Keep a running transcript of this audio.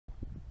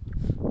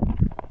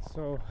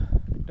So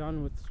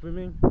done with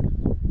swimming.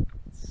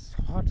 It's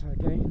hot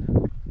again.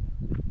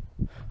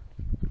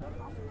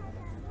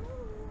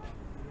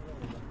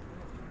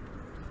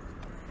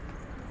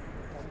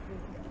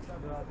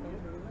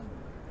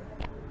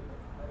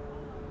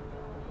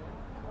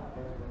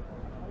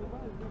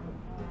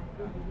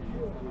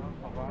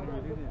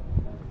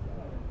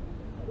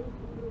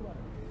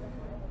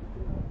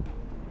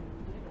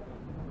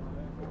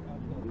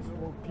 This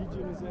whole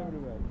pigeon is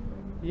everywhere.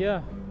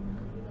 Yeah,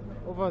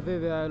 over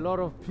there are a lot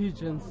of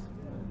pigeons.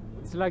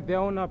 It's like their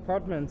own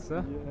apartments,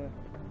 huh? Yeah.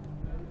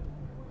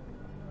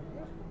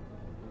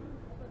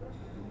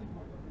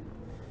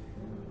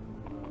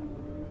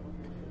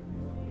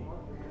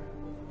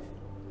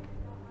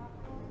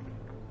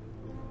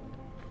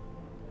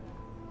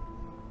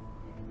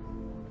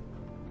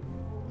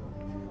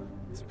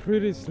 It's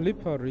pretty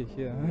slippery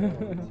here.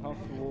 It's hard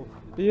to walk.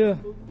 Yeah.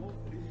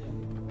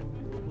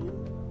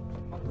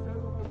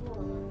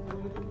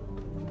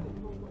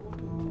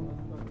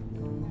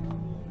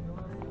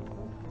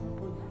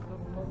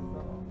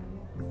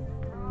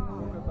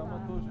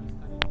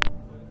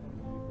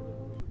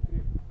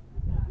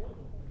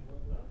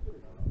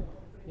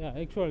 Yeah,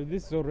 actually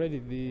this is already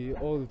the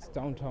old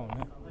downtown,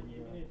 huh?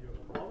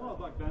 Ama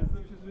bak ben size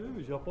bir şey söyleyeyim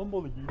mi? Japon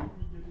balığı gibi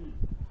değil.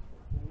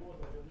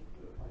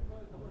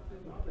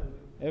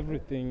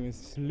 Everything is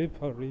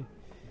slippery.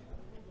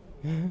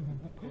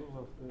 Because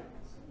of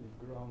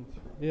the ground.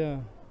 Yeah,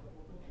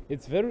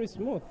 it's very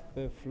smooth,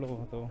 the floor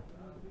though.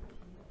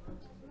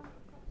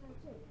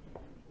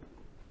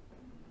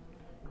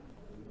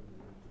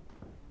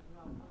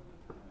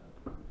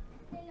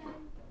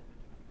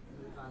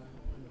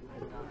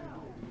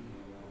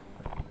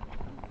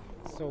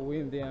 So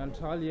we're in the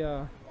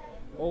Antalya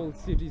old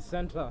city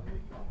center.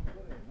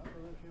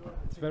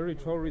 It's very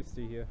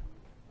touristy here.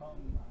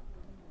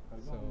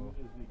 So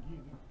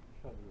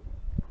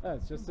yeah,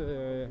 it's just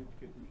a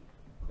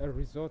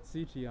resort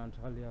city,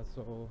 Antalya,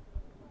 so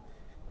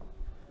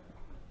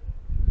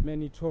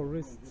many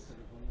tourists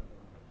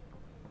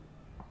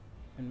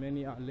and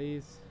many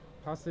alleys,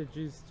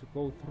 passages to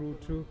go through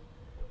too.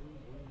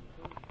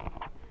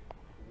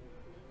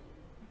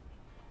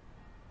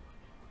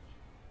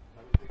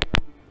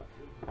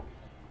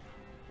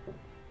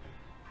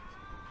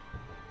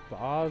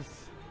 Bars.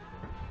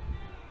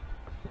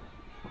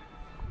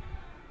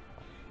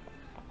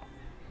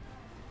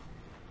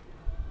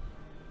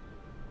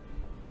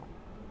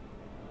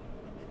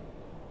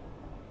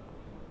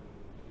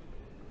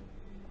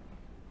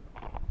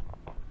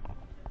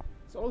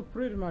 It's all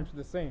pretty much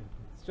the same.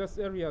 It's just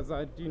areas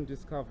I didn't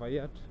discover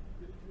yet.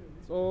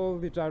 It's all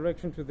the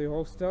direction to the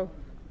hostel.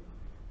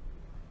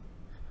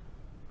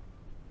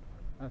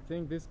 I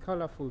think this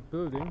colorful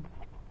building,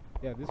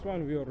 yeah, this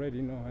one we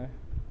already know, eh?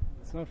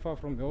 It's not far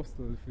from the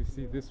hostel if you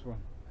see this one.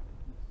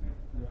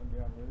 Yeah,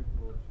 they are very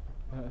close.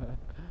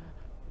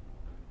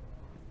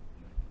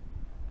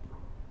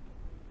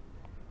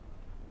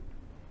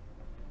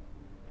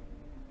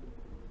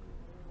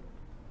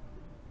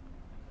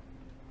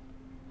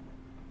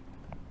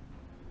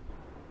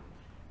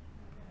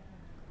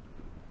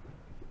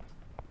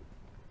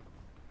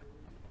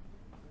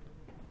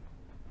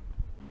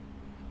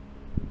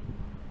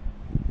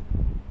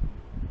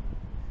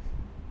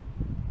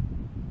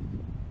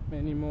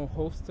 Many more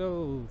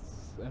hostels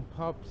and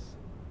pubs.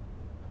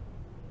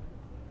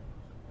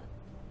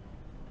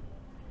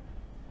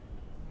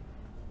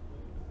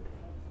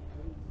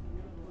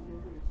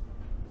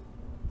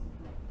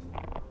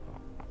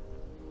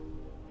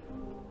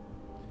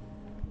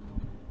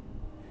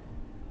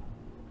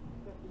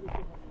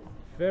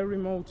 Very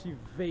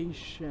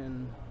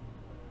motivation.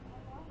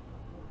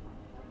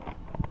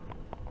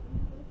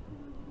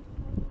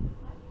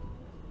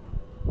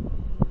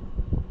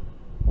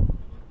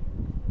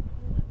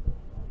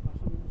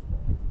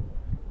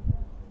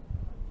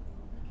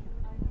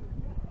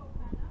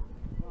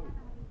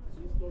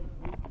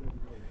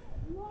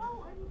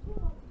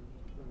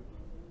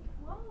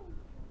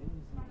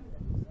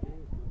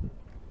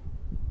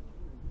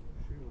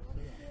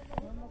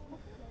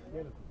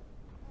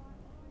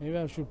 Maybe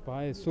I should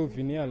buy a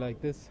souvenir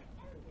like this,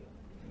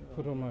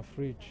 put on my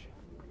fridge.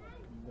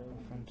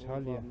 Of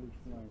Antalya.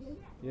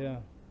 Yeah.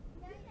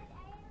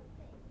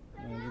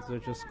 And these are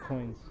just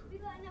coins.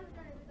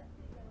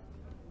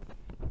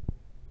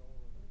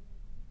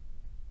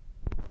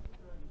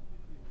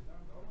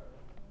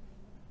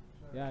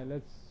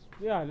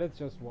 Let's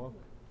just walk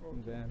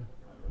and then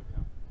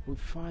we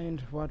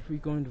find what we're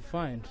going to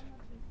find.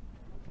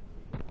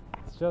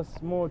 It's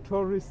just more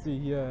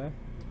touristy here.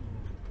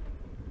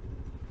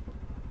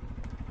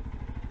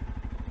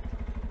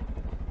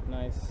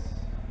 Nice.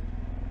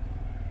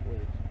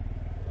 Wait.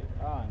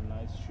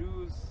 Nice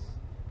shoes.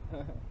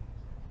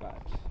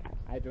 But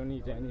I don't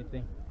need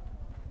anything.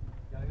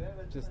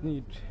 Just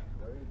need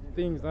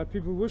things that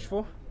people wish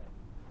for.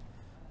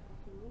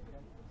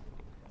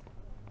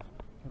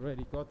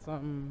 Already got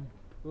some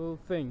little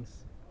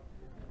things.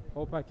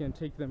 Hope I can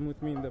take them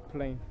with me in the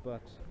plane,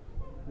 but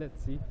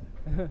let's see.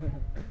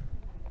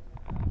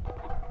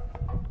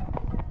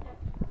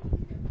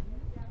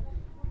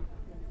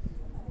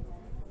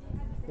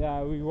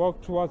 Yeah, we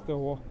walk towards the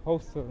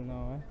hostel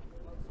now, eh?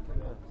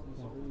 Yeah,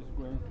 this is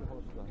going to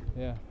hostel.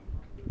 Yeah.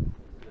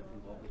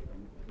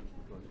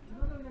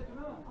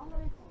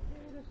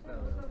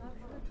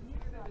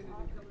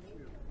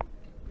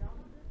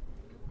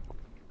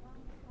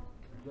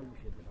 Güzel bir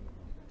şeydir ama.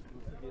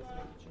 Burası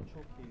gezmek için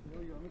çok keyifli.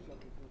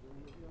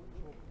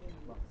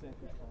 Bak sen kuş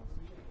falan.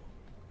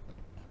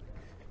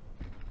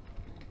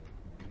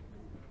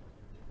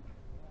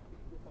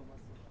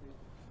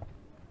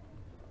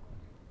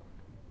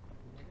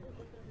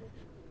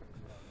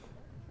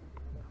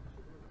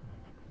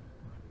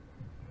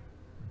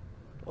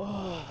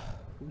 Oh,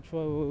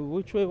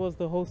 which way was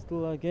the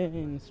hostel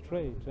again?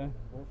 Straight, eh?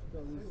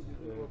 Hostel is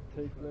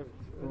take left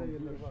from here.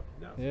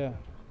 Yeah. And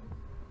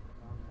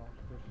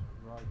after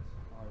right,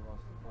 I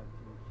think.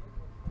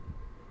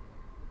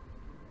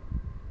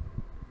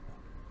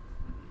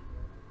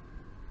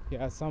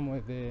 Yeah,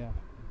 somewhere there.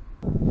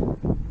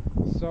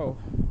 So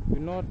we're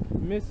not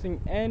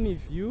missing any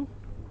view.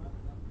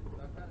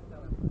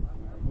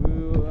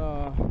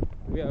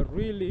 We are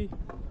really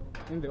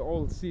in the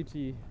old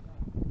city.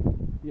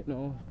 You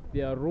know,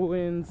 there are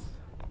ruins.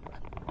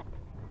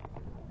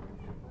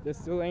 There's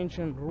still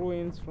ancient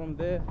ruins from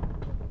there.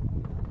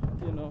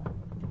 You know,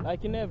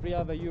 like in every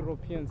other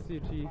European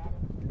city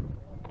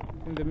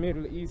in the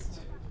Middle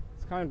East,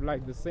 it's kind of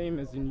like the same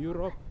as in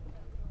Europe.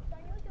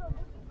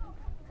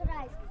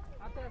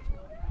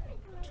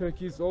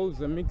 Turkey is always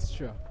a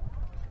mixture.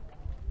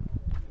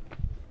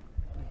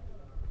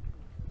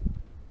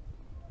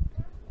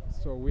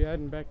 So we're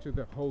heading back to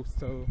the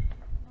hostel.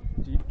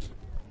 Did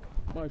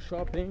my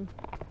shopping.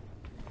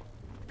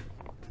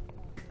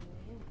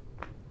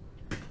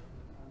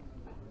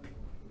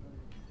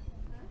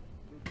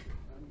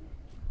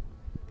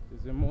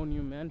 There's a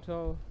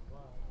monumental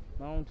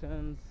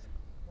mountains.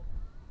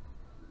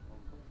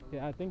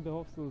 Yeah, I think the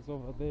hostel is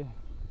over there.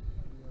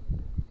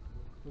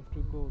 We have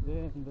to go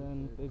there, and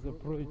then there's a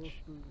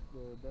bridge.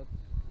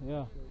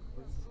 Yeah,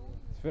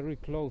 it's very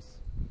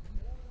close.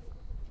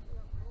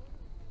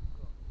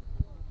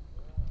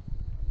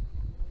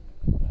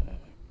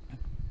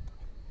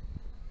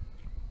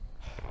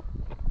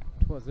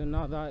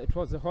 It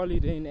was a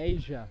holiday in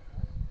Asia.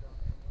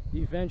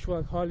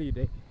 Eventual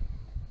holiday.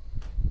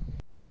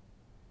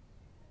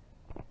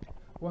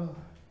 Well,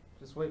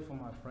 just wait for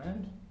my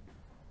friend.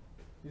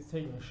 He's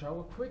taking a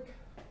shower quick.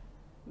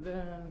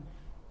 Then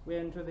we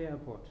enter the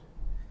airport.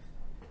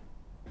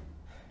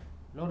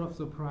 A lot of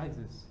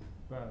surprises,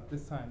 but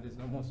this time there's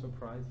no more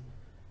surprise.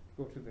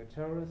 Go to the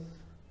terrace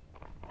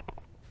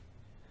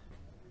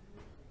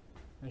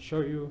and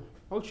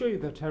I'll show you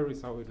the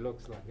terrace, how it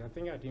looks like. I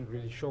think I didn't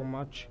really show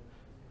much.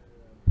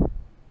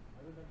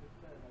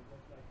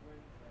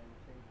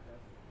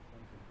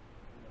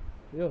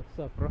 Yo, what's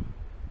up, bro?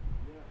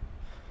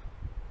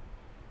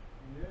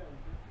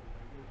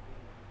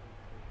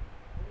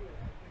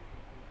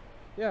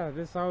 Yeah,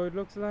 this is how it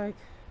looks like.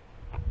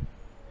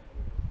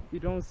 You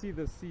don't see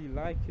the sea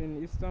like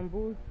in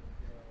Istanbul,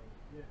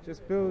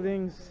 just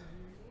buildings.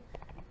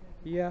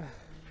 Yeah,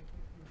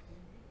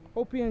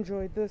 hope you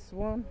enjoyed this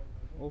one.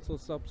 Also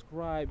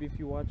subscribe if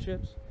you watch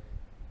it.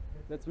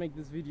 Let's make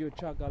this video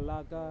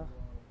chagalaga,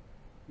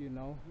 you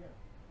know.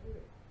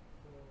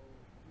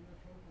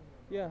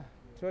 Yeah,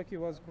 Turkey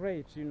was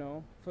great, you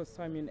know. First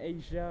time in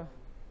Asia.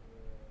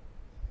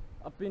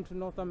 I've been to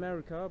North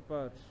America,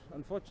 but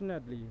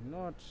unfortunately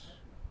not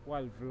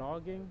while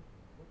vlogging.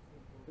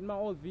 In my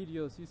old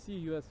videos, you see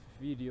US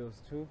videos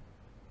too,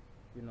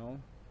 you know.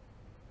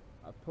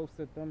 I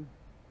posted them.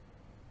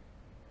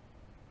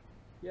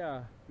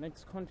 Yeah,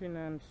 next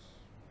continent.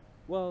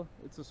 Well,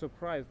 it's a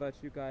surprise that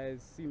you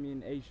guys see me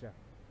in Asia.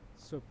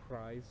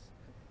 Surprise.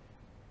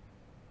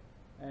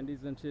 And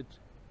isn't it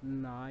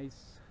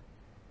nice?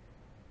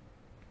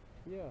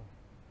 Yeah.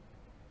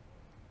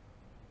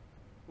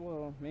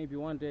 Well, maybe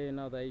one day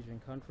another Asian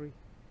country,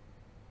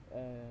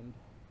 and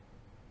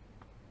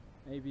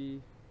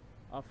maybe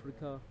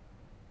Africa.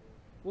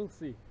 We'll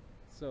see.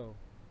 So,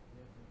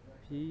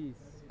 peace.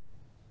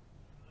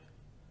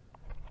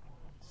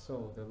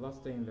 So, the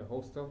last day in the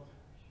hostel.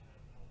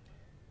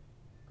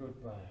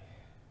 Goodbye.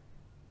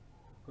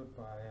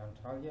 Goodbye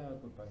Antalya,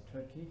 goodbye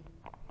Turkey.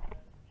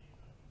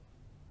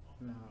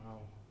 Now,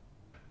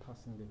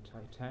 passing the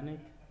Titanic.